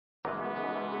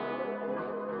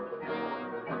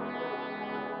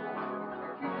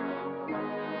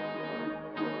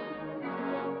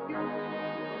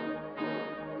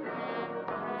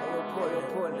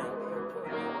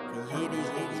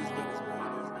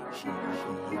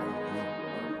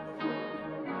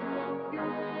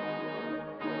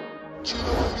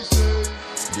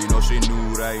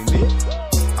Ndinosvinura ini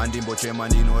handimbochema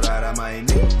ndinorarama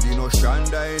ini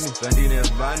ndinoshanda ini zvandine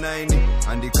vana ini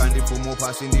handikandi pfumo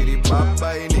pasi ndiri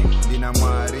baba ini ndina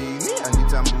mwari ini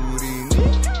handitamburi ini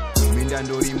minda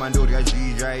ndorima ndorya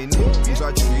zhizha ini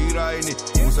musatyira ini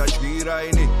musatyira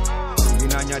ini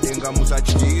ndinanyadenga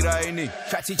musatyira ini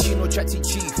chati chino chati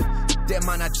chief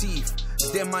demana chief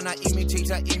demana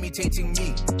imitator imitating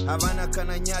me havana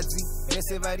kana nyadzi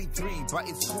rese vari 3 but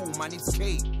it's cool man it's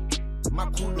K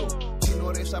makudo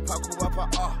tinoresha pakuvapa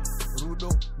rudo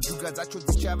njuga dzacho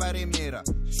dzichavaremera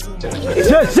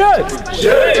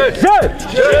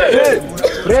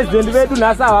president vedu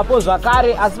nhasi havapo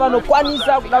zvakare asi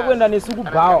vanokwanisa kuda kuenda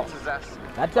nesukubhawa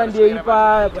ngatitandiyei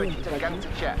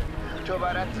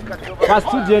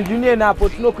pastudent union apo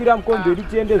tinokwira mukomberi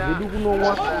tiende zvedu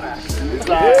kunomwa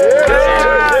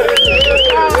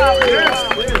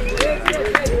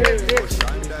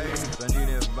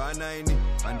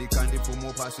handikandi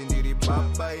pfumo pasi ndiri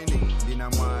baba ini ndina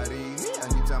mwari ini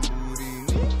handitamburi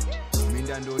ini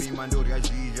minda ndorima ndorya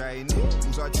zhizha ini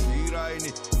musatyira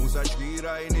ini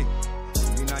musatyira ini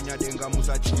ndinanyadenga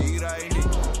musatyira ini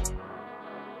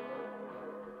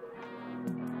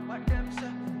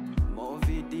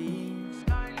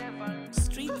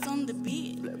Streets on the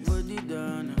beat. Black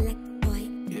boy.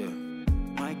 Yeah.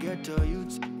 My ghetto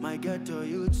youths.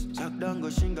 Sakdango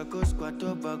shinga koskwa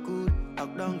toba good.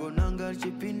 Akdango nanga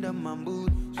chipinda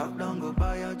mambut. Akdango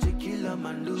baya chikila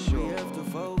mandu. We have to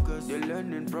focus. The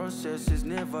learning process is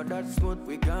never that smooth.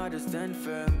 We gotta stand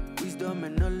firm. Wisdom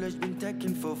and knowledge been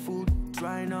taken for food.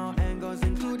 Trying our angles,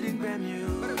 including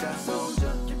Bermuda.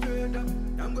 Soldier, keep your head up.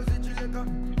 Dango zichileka.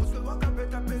 Musko waka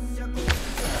beta pesi yako.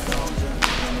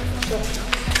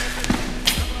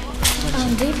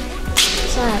 Honde.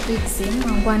 Exam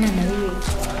mangwana nawe.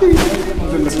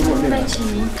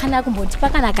 Kana kumboti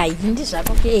pakana kaindi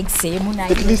zvako ke exam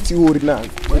nayo. At least you uri nani.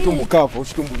 Watombokava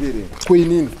uchitomboverera.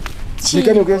 Kweinini.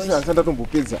 Ndikane kwesina sanda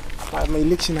tombopedza. Ma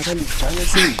election akandi janya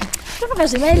sei. Tofuka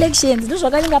zvema elections ndo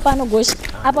zvakalinga pano goshi.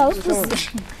 Apa ususi.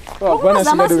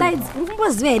 Zama slides.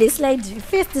 Ukumboziva here slide.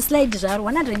 First slide zvaro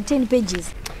 110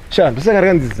 pages. Sha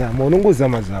ndisakarandzizama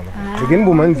unongozama zama. Zvekeni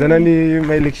bomanidzana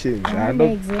nema elections. Ando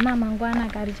exam mangwana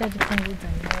kari chachipungudza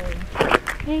nayo.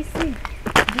 Hey see.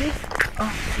 This.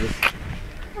 Yes.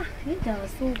 Ndowa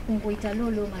so kungoita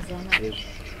lolo mazana.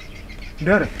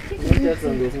 Ndara.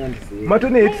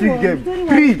 Matone hat-trick game.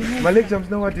 3 ma lectures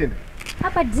na watenda.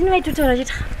 Apa dzinoitotora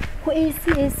chita ku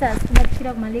ACS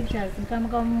kubatikira kuma lectures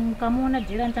kamona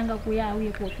jera ntanga kuya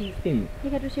auye ku office.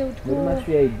 Nikatoshe utiko. Ngorima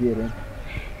idea.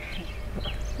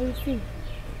 AC.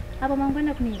 Apa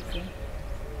mangwana kune exam.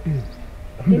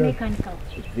 Mechanical.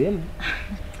 Exam.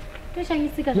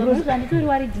 Toshanyisika zvavuzva nditori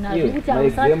worried nazvo kuti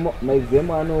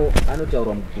maexam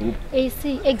anotaurwa mugroup.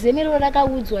 AC exam iro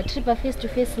rakaudzwa tiri pa face to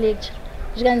face lecture.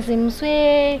 Zvikanzi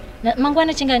muswe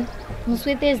mangwana chingani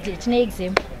muswe Thursday tine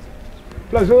exam.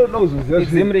 Plazo nozoziva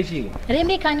Exam rechiko.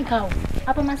 Remechanical.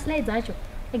 Apa ma slides acho.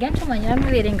 Ega ntomanya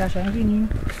anoverenga zvandini.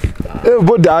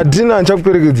 Bodi adina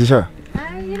nchakuperekedzisha.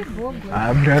 Iri bogo.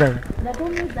 Mdara.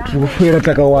 Ndatomudza. Tikufira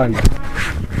takawanda.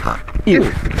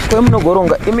 Iwe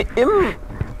kwemunogoronga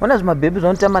Ona zvimabhebhi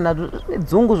zvanotamba nazvo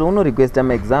dzungu zvaunorequesta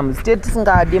maexam state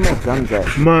tisingadi maexams aya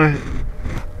ma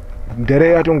ndere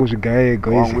yatongozvigaya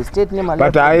ega wangu state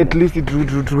but at least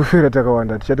tikufira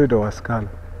takawanda tichatoita waskala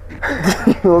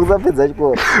wakusapedza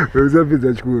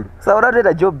chikoro saka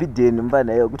uratoita job bidden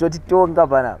mbana iyo kutoti tonga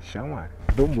pana shamwari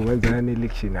ndombovanzana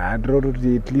neelection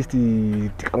hadirototi at least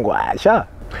tikangoasha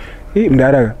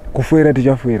mndara kufuera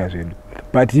tichafuera zvedu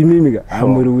but imimika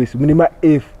hamuri wese mune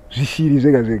ma-f zvishiri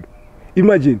zvega zvega.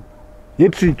 Imagine,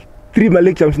 hat-trick, 3 ma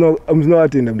lecture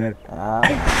msinoatenda mdara.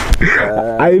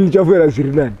 Ayi ndichafuera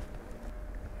zviri nani.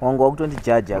 Wangu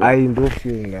wakutondijaja. Ayi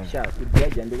ndofunga. Sha,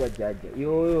 kujaja ndokwajaja.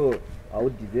 Iyoyo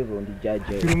audeserve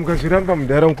undijaja. Tiri mukazviramba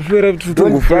mdara mukufera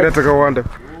tongofera takawanda.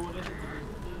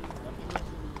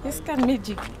 Yes, can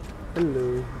magic.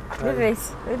 Hello.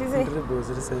 Yes. What is it?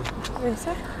 Yes,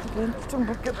 sir.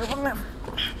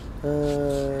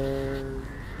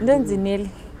 Ndonzi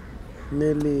Nellie.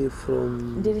 Nellie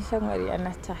from... Ndiri shamwari ya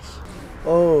Natasha.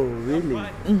 Oh, really?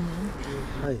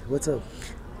 Hi, what's up?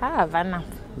 Vana.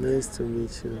 Nice to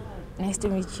meet you. Nice to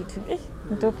meet you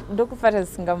too. Ndokufara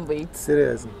singamboiti.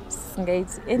 Serious?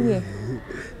 Singaiti. Anyway.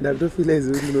 Ndakutofila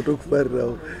izvo kuti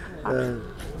ndinotokufarirawo.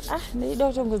 Ndida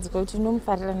kutongodzika kuti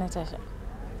unomufarira Natasha.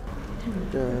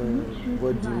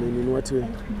 What do you mean? In what way?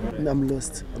 I'm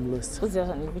lost.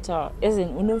 As in,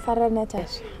 unomfarira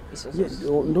Natasha. Yes,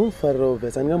 don't farra over.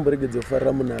 I'm going to get the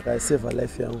farra munaka. I save a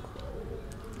life young.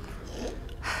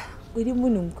 Uri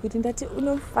munhu mukuru ndati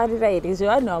unofarira here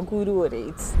zvevanhu vakuru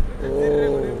already.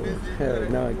 Oh,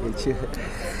 now I get you.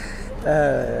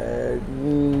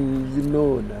 You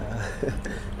know,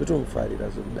 ndotomfarira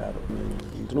zvokudaro.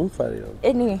 Ndonomfarira.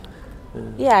 Anyway,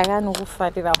 iye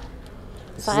akanokufarira.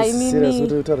 Saka inini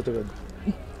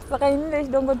saka inini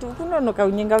ndechidongoti kunonoka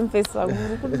unyenga mufesi wangu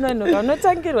uri kunonoka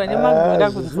unotangirwa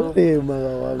nemagora kunzoro.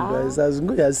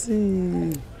 Maka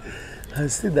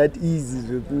asi that easy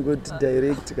zvekungoti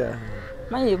direct ka.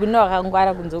 Manje kuno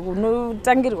wakangwara kunzoko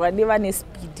unotangirwa nevane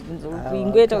speed kunzoko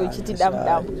kuingoita uchiti damu.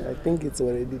 I think it's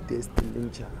already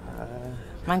destined.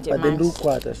 Manje but then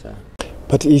ndokwata sha.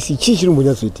 But isi chii chiri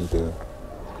mbonyatsoitika?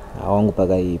 Wangu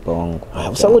pakaipa wangu.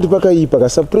 Usangoti pakaipa ka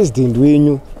subpresident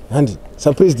wenyu. Handi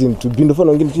subpresident to be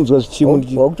ndofana kunge ndichinzwa zvichimo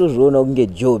ndichi. Wakutozviona kunge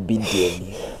Joe Biden.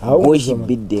 Boshi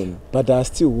Biden. But I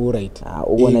still all right.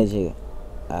 Uona cheka.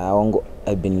 Wangu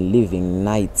I've been living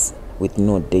nights with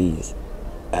no days.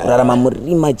 Kurarama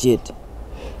murima chete.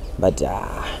 But nyaya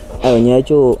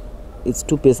yacho it's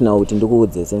too personal kuti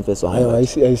ndikuudze semfeso wangu. Aiwa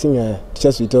aisinya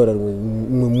tichazoitaura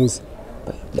mumwe musi.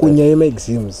 Kunyaya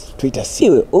yema-exams toita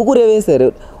siwe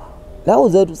ukurevesere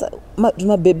ndaudza kuti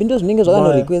mabhebhi ndo zvinenge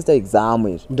zvakanorequesta exam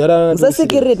izvi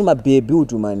usasekerereti mabhebhi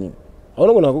utu mani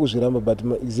haunogona hako kuzviramba but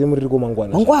exam ririko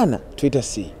mangwana toita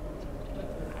sei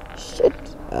shit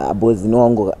bozi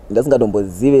nowangu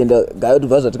ndasingatombozive gayo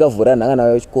tubva zvatikavhura nhanga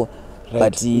nayo chiko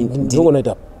but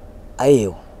ndinogonaita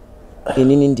aiwa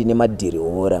inini ndine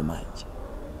madhirihora manje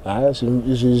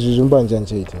izvi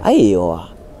zvimbanjanjaita aiwa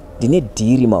ndine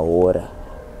dhiri mahora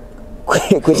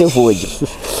kwete foji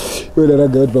wena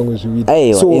ragauti pamwe zviviri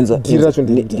aiwa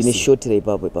ndine shotira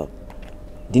ipapo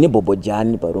ndine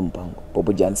bobojani paromu pangu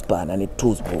bobojani spana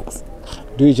netools box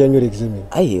ndoichanyora exam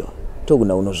aiwa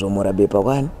toguna unozvomora bepa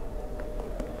kwani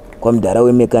kwamudhara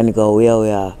wemekanika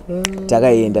uya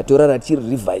takaenda torara tiri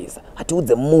revisa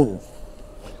hatiudze munhu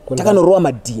takanorowa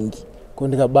madhingi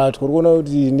ndikabatwa uri kuona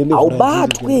kuti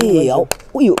aubatwe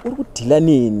uye uri kudhila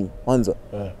neni wanzwa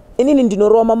inini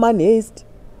ndinorowa mamanhest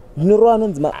ndinorowa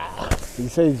anonzi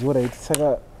isaidziora iti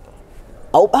saka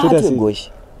aubatwe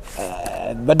goshi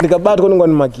but ndikabatwa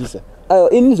nongwanimakisa aiwa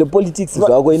inini zvepolitics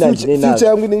zvako future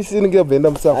yangu ineisini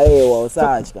ngiyabvenda musango aiwa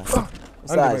usatya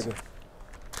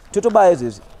totobaya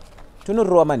izvezvi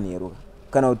tonorowa manheru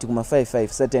kana kuti kuma55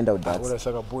 sataenda kudats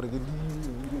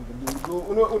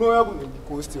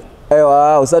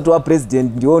aiwa usati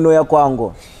wapresident ndiwo unoya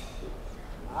kwangu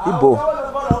ibo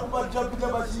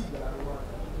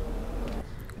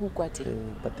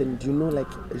but then do you know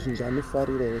like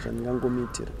zvinzvanofarira here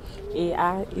zvandingangomitira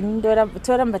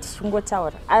toramba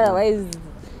tichingotaura otherwise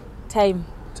time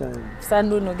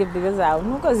sandunoke because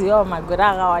unokozivawo magore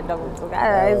akawanda kudzoka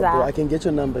otherwise I can get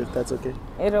your number if that's okay.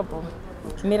 Eropo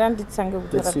mira nditsange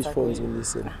let's switch phones when you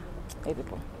say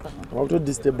eropo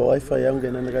wakutodisturba wifi yangu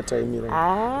ena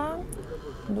ndakataimira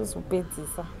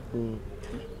ndozopedzisa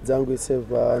dzangu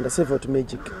ndaseva kuti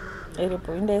magic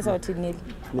eropo indaisa kuti Nellie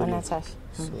waNatasha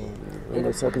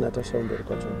ndosa kuti Natasha umberi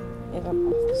kwacho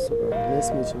eropo so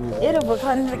nice meeting you eropo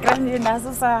kandi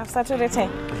ndaso satore time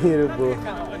eropo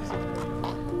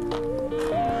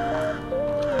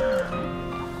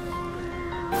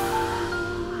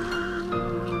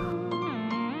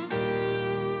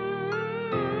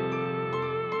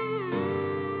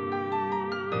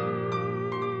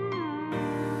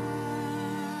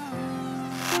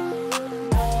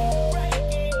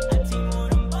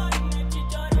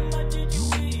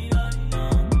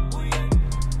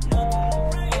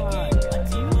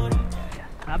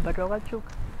Wacho.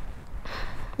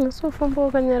 Nasofamba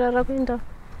wakanyarara kuenda.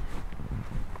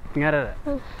 Nyarara.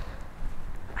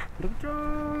 Ndikuto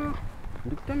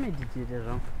meditate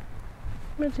zvangu.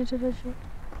 Meditate zvangu.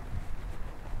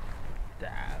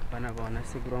 Pana kaona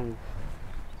sekuru wangu.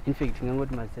 In fact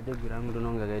ngangoti madzitate angu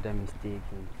ndononga kaita mistake.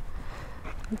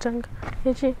 Tanga.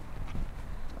 Echi.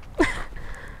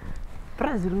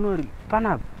 Prazi rinori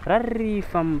panapa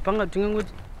rarifa panga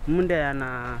tingangoti munda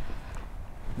yana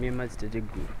memadzitate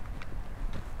guru.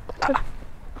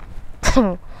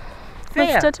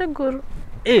 Madzitate guru.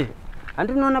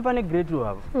 Handinoona pane grade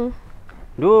wavo.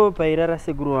 Ndo pairara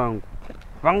sekuru wangu.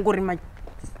 Vangorima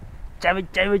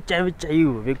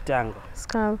chaivo vekutanga.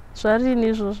 Scala. Zvarini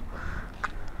izvozvo?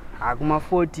 Kuma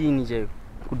 14 chaivo.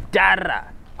 Kudhara.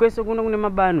 Kwese kuno kune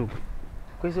mabanu.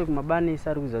 Kwese kumabanu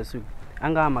isari kuzasuku.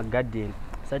 Anga amagarden.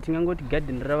 Sati ngangoti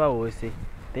garden rava hose.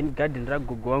 Then garden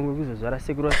ragogo wangu kuzozvara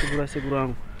sekuru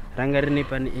wangu. Ranga rine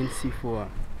pane NC4.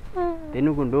 then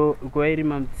uko ndo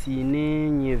kwairima Mutsine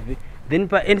Nyeve then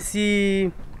pa NC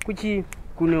kuchi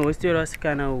kune hostel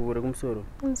wasikana ure kumusoro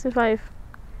NC5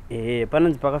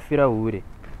 panonzi pakafira hure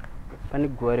pane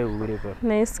guwa rehure pa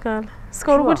neScala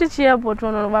Scala kuti chiairport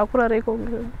vanhu vakura reko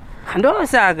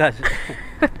ndosaka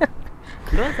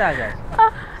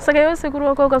saka iwe sekuru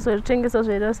wako ukazotengesa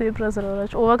zvaita sei purasara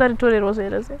racho ovakaritorerwa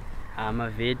zvaita sei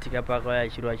mavheti kapakauya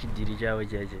chirwa chidhiri chavo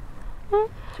chache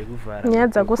chekuvhara nyaya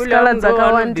dzakuScala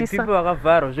dzakawandisa people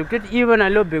vakavharwa zvekutoti ivo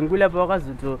nalobhengula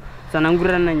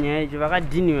pavakazototsanangurirana nyaya ichi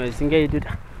vakadhiniwa isingaiti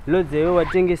kuti lodza iwe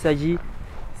watengesa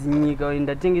zinyika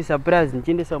ndatengesa prize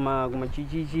nichiendesa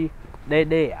kumachichichi dai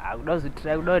kuda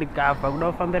kuzotira kuda kurikafa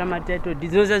kuda kufambira matitle deed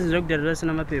dzinosa zvinhu zvekudhara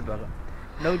zvasina mapepa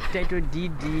kuda kuti title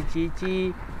deed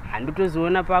chichi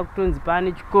handotozoona pakutonzi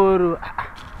pane chikoro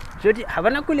zvoti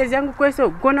havana kulezi yangu kwese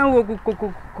kukona uwo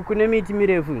kune miti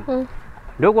mirefu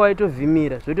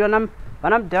ndokwaaitovhimira zvoti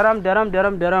vana mudhara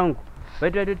wangu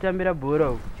vaitotambira bhora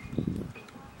uko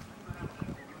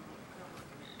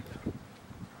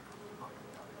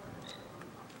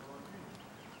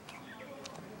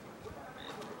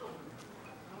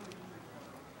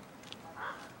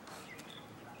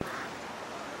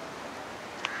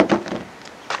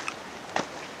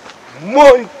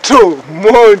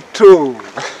Monto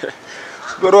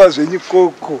Sperwa zvenyi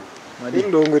koko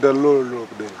indongweta lolo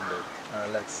kudai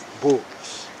bo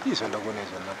izvo ndakona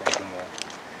izvo ndakakumawo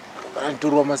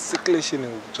kantorwa maseclation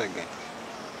ekutsvaga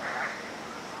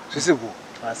zvese bo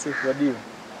asi vadii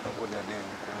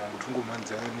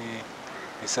mutungomanzana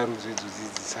nesarudzo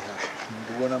idzodzidzi saka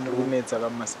ndikuona muri kunetsa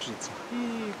kamastreets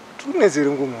tunetsere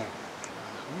ngumo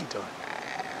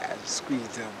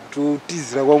squeeze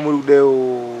totizira kwamuri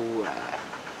kudaiwo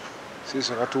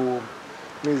sezvakatooma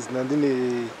nezina ndine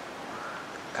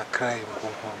kacrime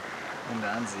kumwangu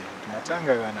unhanzi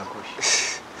tinatanga kana kusha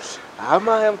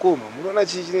hama yamkoma munoona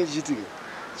chii chinenge chichiitika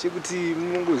chekuti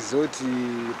munongoziva kuti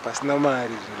pasina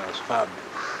mari zvinhu hazvifambi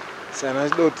saka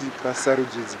achida kuti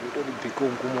pasarudzo idzi kutoti bheko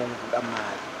ngumongu kuda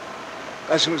mari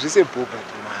kazvinhu zvese bhoba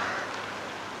ndi mari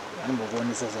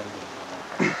anombokuonesa sari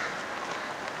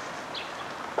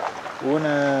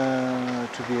kuona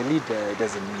to be a leader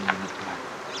doesn't mean you need money.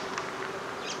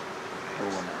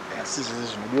 Asi zvese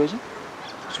zvinodiwa chi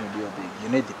zvinodiwa big you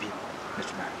need the people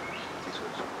not money.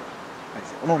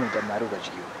 Unoita mari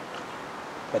ukadyiwa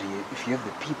but if you have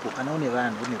the people kana une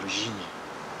vanhu une ruzhinji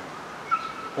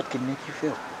what can make you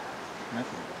fail?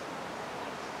 Nothing.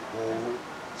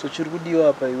 So chiri kudiwa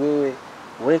apa iwewe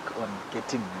work on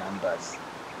getting numbers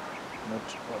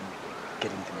not on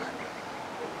getting the money.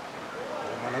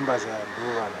 Numbers are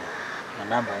Ndowa.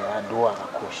 Manamba ya Ndowa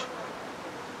akakosha.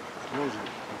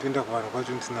 Ndinda kuvanhu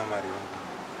kwacho ndisina mari yangu.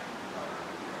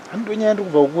 Handonyanya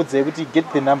ndikubva kukudzai kuti get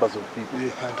the numbers of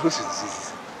people.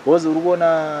 Handozvidzidzisa. Because uri kuona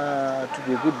to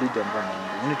be a good leader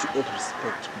you need to have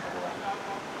respect.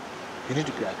 You need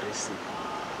to be aggressive.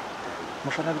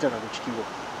 Mufana kuita kakutyiwa.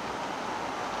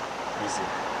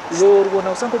 Iwe uri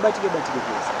kuona usangobatike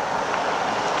kwese.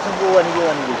 Usangowanike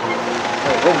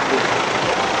wrong place.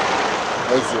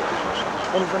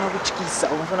 Unofana kutyisa,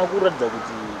 unofana kuratidza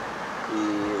kuti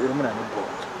uri munhu anogona.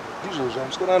 Ndizvo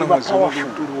zvamuswera namazuva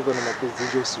kuturu kana makwedzi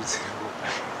njosudzira.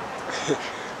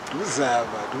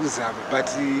 Nduzama but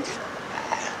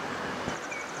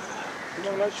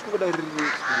unaona chikuda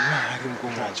mari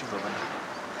mukoma achibva pana.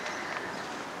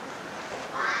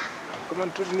 Kama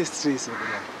ndiri ne stress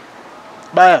kuna.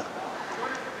 Baya.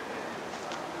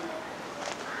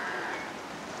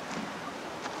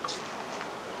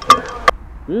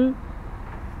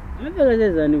 Mepeka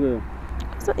sezani kweyo?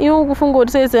 Iwe kufunga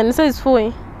kuti sezani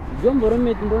saisifoi? Jomboro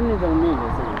meti ndoneza kumeza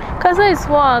sezani.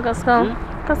 Kasaisifoi akaska.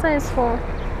 Kasaisifoi.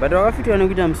 But wakafitwa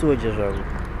nekuita msoja zvako.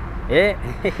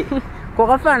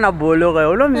 Kwakafana na bolo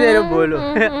kayo, unomzere bolo.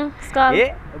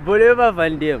 Scala. Bolo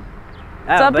yepavandem.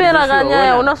 Tapera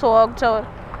kanyaya unasowa kutaura.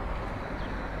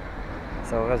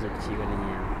 Saka wakazotichika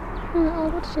nenyaya.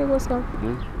 Akutichika Scala.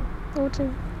 Uti.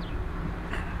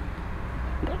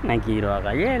 Nakiro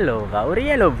ka yellow ka uri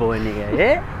yellow bone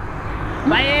ka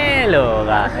mayellow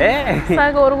ka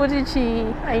saka uri kuti chi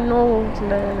I know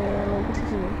kuti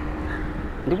chi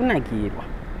ndikunakirwa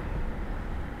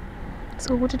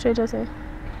so kuti toita sei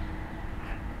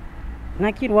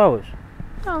nakirwawo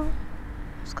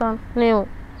Scala newe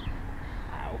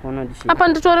ukona dishi apa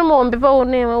nditori mombe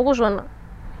paunewe ukuzvona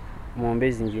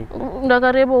mombe zinji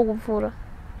ndakareba ukupfura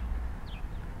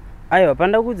aiwa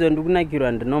pandakudza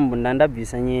ndikunakirwa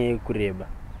ndandabvisa nyaya yekureba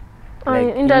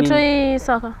indatoi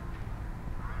saka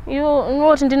iwo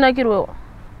unoti ndinakirwewo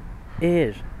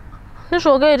ezvo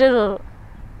nezvaukaita izvozvo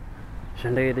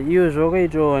Zvandaita iyo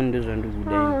zvakaitawo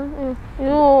ndezvandikuda.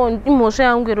 Yo imhosva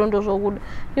yangu iro ndozvokuda.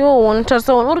 Yo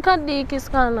notarisa uri kadiki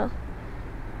Scala.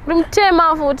 Uri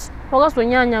mutema futi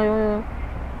wakazonyanya yoyo.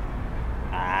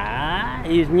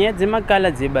 Izvi nyaya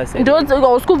dzemakala dzebasa.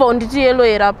 Hausi kubva unditi yellow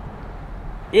here apa.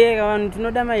 Vanhu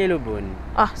tinoda mayellow bone.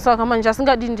 Saka manje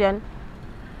asingadi ndiani?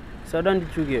 Sauda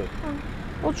nditsvukewo.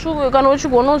 Utsvuke kana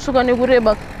uchigona utsvuka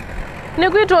nekureba.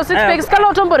 Nekuitawo 6 pack. Scala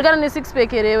utomborikana ne6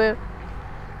 pack here wewe.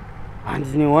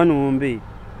 Handine one hombe.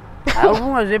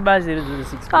 Haumwa zvebasa iri 6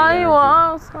 pack.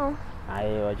 Aiwa.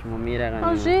 Aiwa chimumira kana.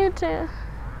 Azviite.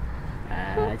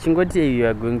 Chingoti you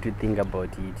are going to think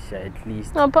about it at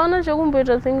least. Hapana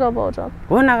chekumboita think about it.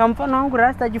 Wona kamufana wangu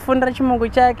rasta achifundira chimongo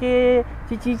chake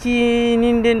chichichi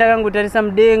ninde ndakangotarisa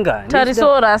mudenga.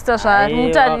 Tariso rasta zvari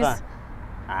mutarisi.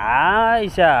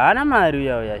 Isha hana mari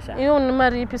uya sha. Iyo une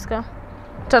mari ipi Scala?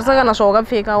 Tarisa kana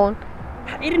zvawakapfeka wona.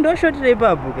 Iri ndo short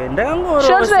repapo ka ndakangoro.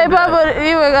 Short repapo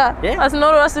iwe ka.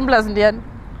 Asinoro simple ndiani?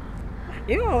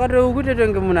 Iwe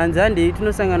wakatokutotonge munhu anzande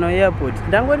tinosangana airport.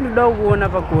 Ndangoti ndoda kuona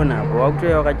pakona hapo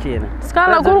wakutoya wakachena.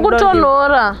 Scala kuri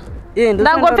kutonhora.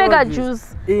 Ndangopfeka juice.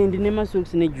 Ndine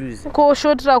masocks ne juice. Ko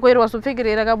short rako iri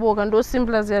wasopfekera rakaboka ndo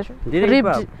simple yacho.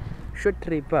 Ripped. Short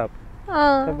repapo.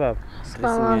 Papa.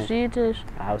 Scala zviite.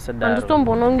 Usadaro.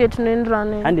 Anditombona unge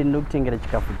tinoenderana. Handi ndinokutengera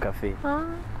chikafu cafe.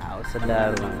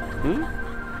 Usadaro.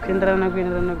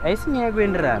 Kuenderana. Haisi nyaya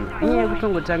yekuenderana. Inyaya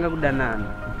yekutongotanga kudanana.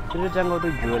 Totanga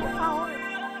kutojola.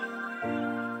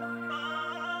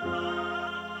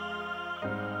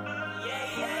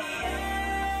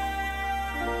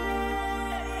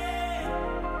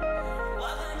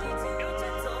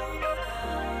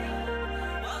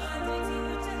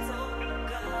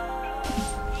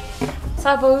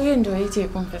 Sapa weekend waite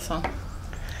confession.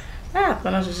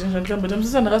 Pana zvizhinji zvandikambota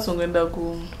musisa ndakazongoenda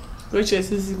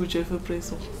kuHSC kuJF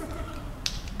Preso.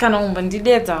 Kana umba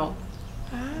ndidedzawo.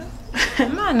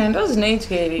 Mana ndo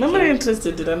zvinoitwa here. Mama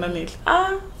interested rana Nellie.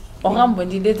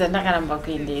 Wakambondidedza ndakaramba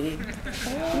kuenderera.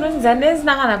 Unonzi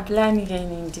ndisina kana plan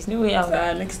kaini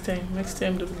ndinouya. Next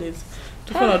time ndokudedza.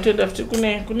 Tofana kutoenda futi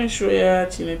kune show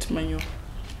yaChinet Manyo.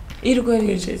 Iri kweri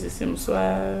kuHSC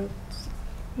muswa.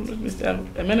 I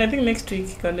mean, I think next week,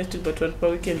 but one per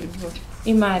weekend.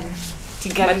 Imali.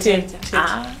 Tigara.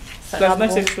 That's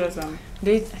not sexual.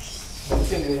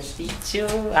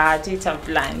 It's a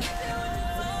plan.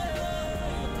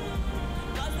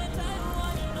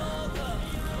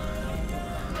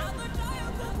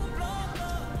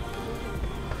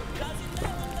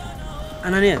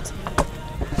 Ananiat.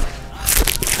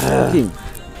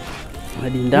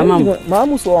 Madindama.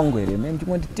 Mamuso wangu here,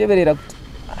 nditeverera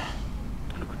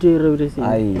kuti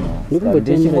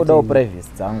ndingodawo privacy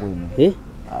dzangu ino.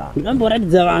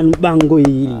 Ndikamboratidza vanhu bango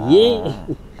iri.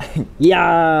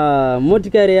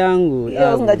 Motikari yangu.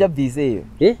 Usingachabvise iyo.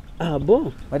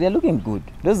 Bo. But you're looking good.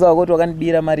 Ndoziva kuti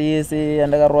wakandibira mari yese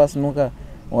yandakarova sinuka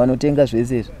wanotenga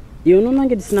zvese izvi. Iyo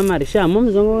unonange tisina mari shama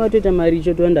muzongo wakatoita mari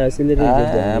icho toenda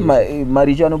accelerate.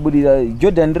 Mari icho anobudira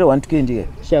Jordan ndire 120 ke.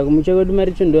 Shaka muchakoti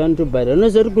mari icho ndo anotobhadha.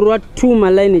 Unozoti kurwa 2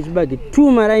 maline echibage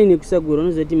 2 maline kusagura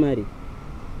unozoti mari.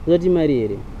 Zoti mari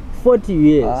here 40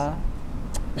 years.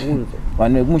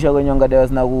 Vanhu vekumusha kwenyu vangadai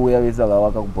vasina kuuya vese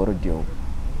vakawaka kuborodheo.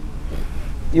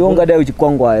 Iwo ungadai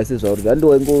uchikwangwaya sezvauri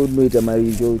andoingonoita mari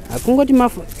icho. Hakungoti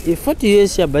 40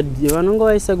 years but vanonga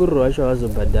vaisa kuriro vacho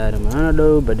vazobhadhara. Vanoda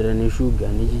kubhadhara neshuga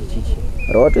nechichichi.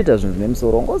 Rawatoita zvinhu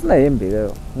nemusoro unga usina hembe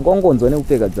iyoyo. Ungongonzwa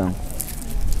nekupfeka dzangu.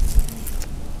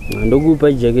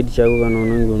 Ndokupa jacket chako kana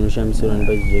unenge unoshamisira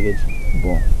ndipa jacket.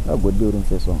 Bo, agodi uri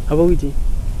mfeso. Apa kuti?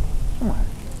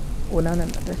 Onana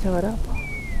Natasha varapa.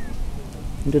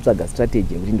 Ndotsvaga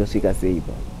strategy kuti ndosvika sei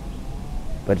pa.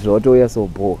 But zvawatouya so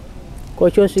bo.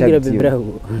 Kochosvikira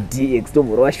bebrako. Texx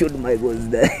tomoro I showed my goals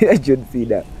there. I should see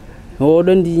that.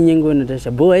 Wodo ndinyengo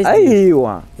Natasha boys.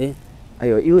 Aiwa.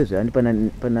 Aiwa iwe zvani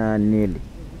pana Nellie.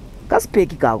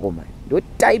 Kaspeki kako man. Ndo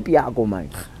type yako man.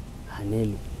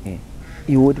 Nellie.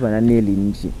 Iwe kuti pana Nellie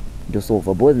nchi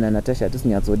ndosova boys na Natasha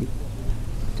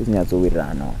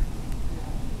tisinyatsowirana.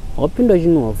 Wapinda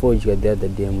chinwa forge the other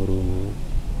day murumu.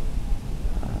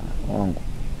 Wangu.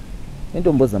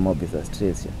 Ndombozama kubvisa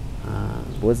stress ya.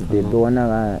 Boss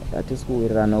ndoona atisi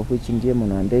kuwirirana ufuchi ndiye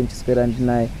munhu andichiswera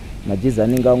ndinaye majiza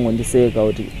anenge angondiseka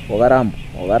kuti wakarambwa.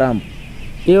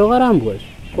 Wakarambwa.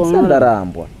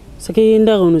 Sandarambwa. Saka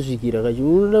yenda kaunosvikira kachi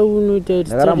unoda unoita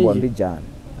ndakarambwa mbijana.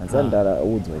 Ansandara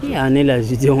udzwa. Nellie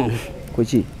azvidziwa.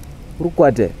 Kuchi?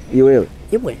 Urukwate iwewe.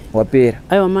 Iwe. Wapera.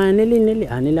 Aiwa Nellie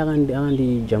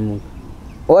akandijamuka.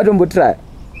 Wakatombotraya.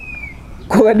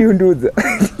 Kwakadiundudza.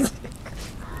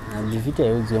 Ndivita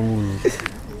yodzwa munhu.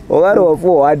 Wakaro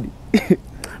forward.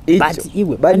 but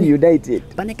iwe bani united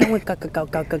pane kamwe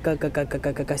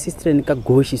ka sister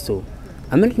nikagoshi so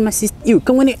amene ma sister iwe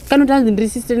kamwe kanotanzi ndiri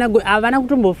sister nago avana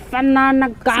kutombofanana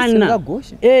kana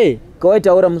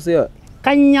kawaitaura musiyo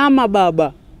kanyama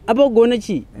baba apa ugone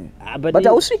chi but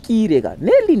ausvikire ka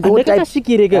Nellie ndo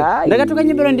ndakasvikire ka ndakatoka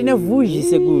nyembera ndine vuzhi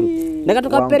sekuru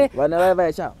ndakatoka pere vana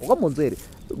vaisha ukamunzwa here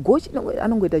gochi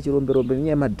anongoita chiromberombe nenyaya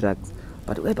yema-drugs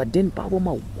but then pavo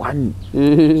ma-1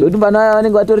 zvokuti vana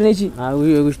vanenge vatori nechi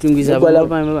iwe kuchitungisa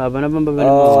havana pamba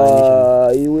pane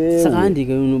ma-1 iwe saka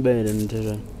handike unobayira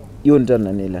Natasha iwo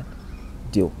ndotaura Nela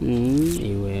deal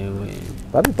iwewe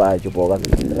papi pacho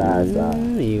paukazotirasa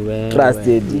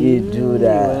trusted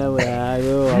iduda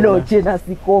nochena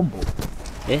sikombo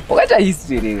wakaita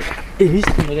history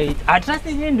history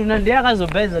atrusted nduna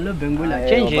ndeyakazobhaiza lobhengula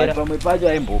chenjera pamwe pacho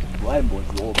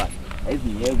aimbozioba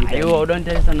aiwa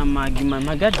udontarisa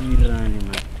magadhirani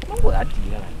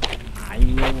mangoadhira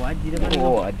aiwa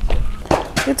wadhira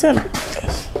Kitana.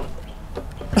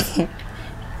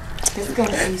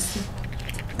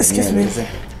 Excuse me.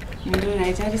 Ndona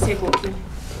itari sekoki.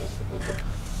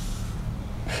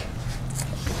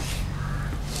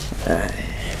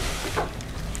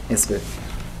 Yes, good.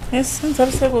 Yes,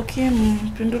 itari sekoki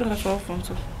mpindura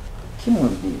kachafunzo.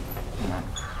 Kimurdi.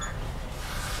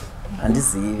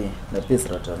 Andizive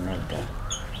ndapedzera taunega.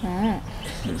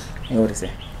 Ngorise.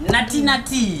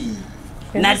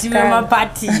 Nati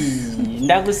mapati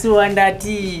ndakusuwa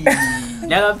ndati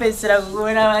ndakapedzera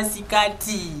kuona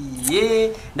vasikati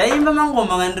ndaimba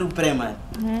mangoma ngandiri kuprimary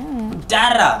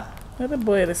kudhara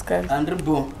boy riskali andiri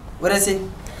bo urese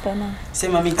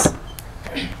sema mix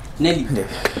Nellie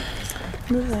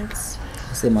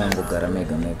sema ngogara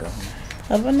mega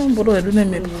havana mburo wedu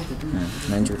nemiri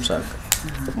nanje kutsvaga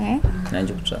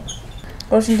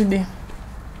wachindidi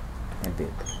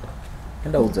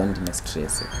ndaudza ndine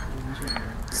stress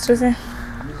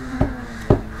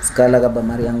Scala kaba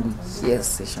mari yangu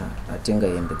yes sha atenga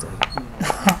hembe dzake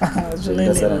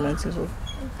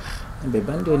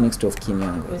beba ndio next of kin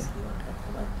yangu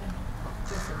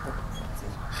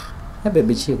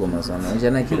bebe chiko mazana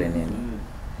uchanakire nini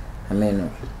ameno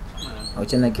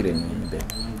uchanakire nini bebe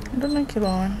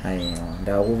ndonakirwa ayo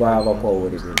ndakuvava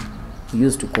kwauri bebe you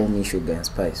used to call me sugar and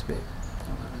spice bebe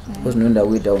because nonda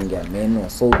wita unge ameno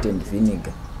salt and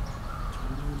vinegar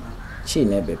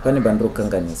chine bebe pane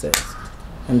bandokanganisa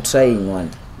I'm trying one.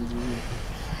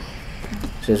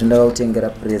 So ndakautengera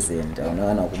present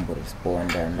unawana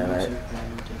kumborespond ndaka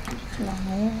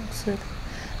no sweet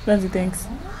Randy thanks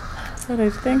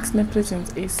alright thanks na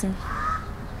present AC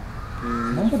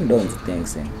mambo ndonzi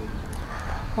thanks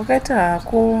wakaita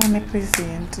hako ne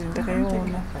present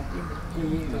ndakaiona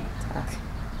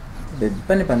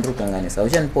pane pandirokanganisa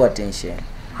uchanipoa attention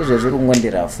izvezvi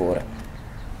rungondirafura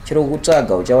chiro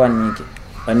kutsvaga uchawanike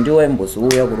pandiwa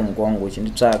imbozouya kurumgu wangu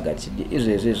uchinditsvaga chidi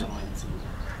izvezvi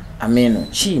ameno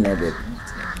china bebe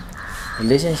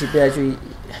relationship yacho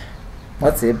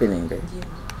what's happening babe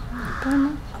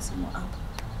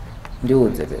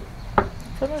ndiudze babe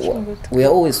we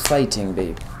are always fighting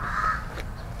babe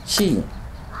chi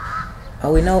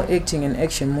are we now acting an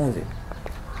action movie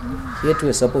yet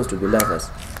we're supposed to be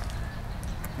lovers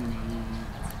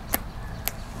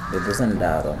babe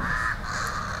usandaro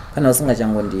kana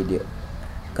usingachangondidi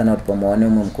kana kuti pamaone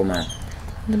umwe mukomana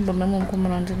ndimbona umwe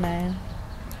mukomana ndinaye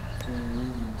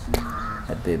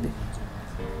baby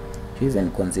you even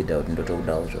consider kuti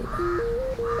ndotokudawo zvo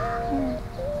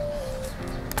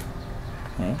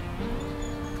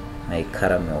my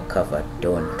caramel covered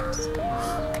donuts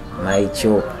my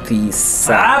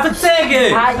chopisa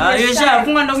aptsege ayesha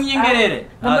funga ndokunyengerere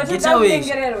getsa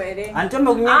wewe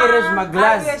antomba kunyengerere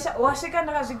zvimaglass wasvika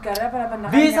ndakazvigara panapa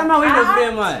visa mawindow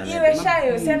frame iwe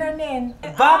shayo sena nene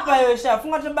baba yosha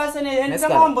funga tobasa ne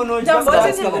entamambonoja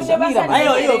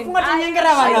ayo iyo funga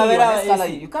tonyengera vana vera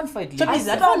you can't fight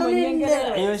tobiza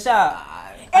tononyengera yosha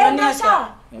Natasha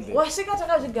wasvika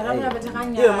takazvigara panapa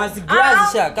takanyara iyo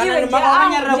maziglass sha kana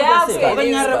nemakanyarira kutase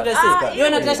wakanyarira kutase iyo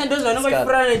Natasha ndozvo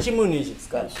vanongofurana nechimunhu ichi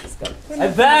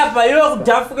baba iyo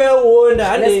kudafuka yewonda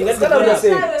hande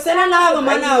ngatikutase sena navo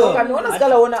manawo kanoona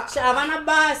Scala ona havana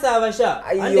basa vasha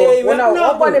ande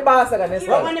wakwane basa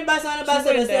kanesa wakwane basa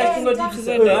besa chingoti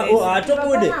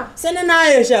hatobude sena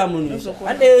nayo sha munhu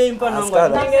ande impanango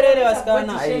nyengerere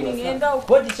vasikana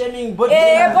body shaming body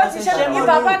shaming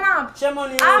ibapana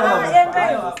shamoni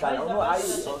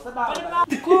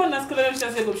kuna Scala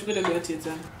yashaseko kusvikira kuyatetsa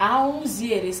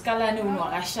auziye here Scala ne unhu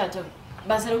wakashata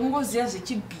basa rekungoziya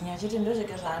zvechibhinya chete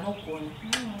ndozvega zvaanogona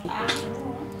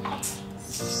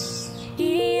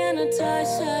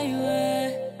Natasha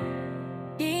iwe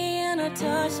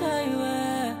Natasha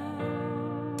iwe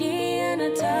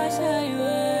Natasha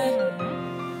iwe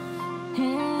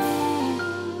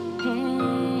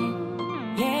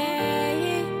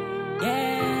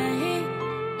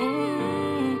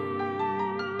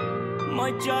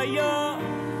Machaya,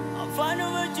 I find a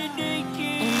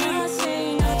virginity. And I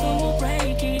say, not to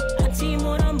break it. I see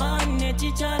more than bad, net,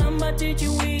 teach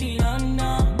you witty.